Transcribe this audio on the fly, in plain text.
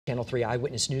Channel 3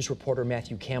 Eyewitness News reporter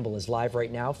Matthew Campbell is live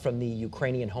right now from the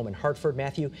Ukrainian home in Hartford.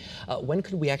 Matthew, when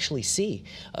could we actually see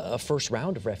a first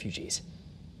round of refugees?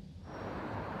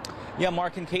 Yeah,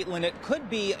 Mark and Caitlin, it could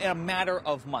be a matter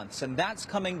of months, and that's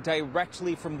coming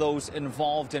directly from those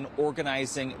involved in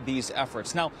organizing these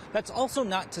efforts. Now, that's also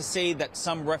not to say that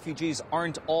some refugees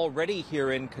aren't already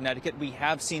here in Connecticut. We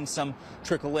have seen some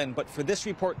trickle in, but for this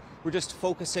report, we're just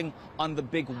focusing on the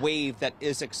big wave that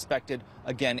is expected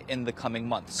again in the coming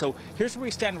months. So here's where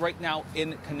we stand right now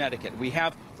in Connecticut. We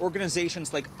have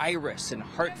organizations like IRIS in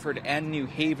Hartford and New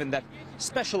Haven that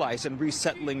specialize in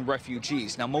resettling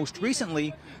refugees. Now, most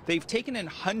recently, they've taken in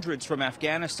hundreds from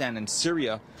Afghanistan and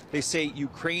Syria. They say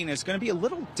Ukraine is going to be a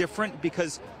little different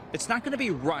because it's not going to be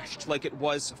rushed like it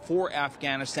was for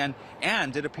Afghanistan,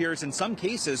 and it appears in some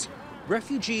cases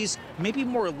refugees may be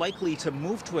more likely to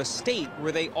move to a state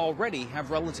where they already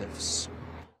have relatives.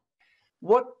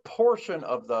 What portion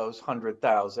of those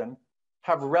 100,000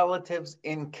 have relatives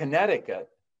in Connecticut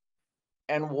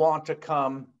and want to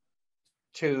come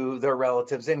to their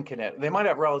relatives in Connecticut? They might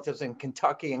have relatives in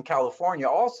Kentucky and California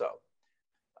also.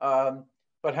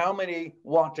 But how many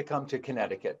want to come to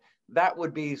Connecticut? That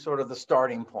would be sort of the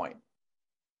starting point.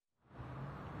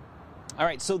 All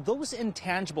right, so those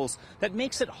intangibles, that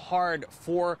makes it hard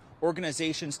for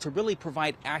organizations to really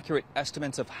provide accurate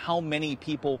estimates of how many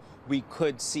people we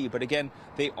could see. But again,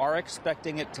 they are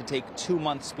expecting it to take 2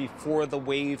 months before the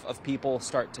wave of people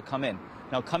start to come in.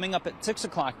 Now, coming up at 6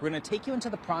 o'clock, we're going to take you into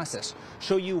the process,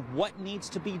 show you what needs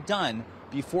to be done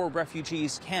before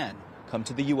refugees can come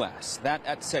to the U.S. That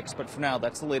at 6, but for now,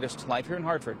 that's the latest. Live here in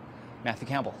Hartford, Matthew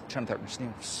Campbell, Channel 13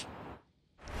 News.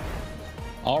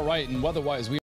 All right, and weather-wise,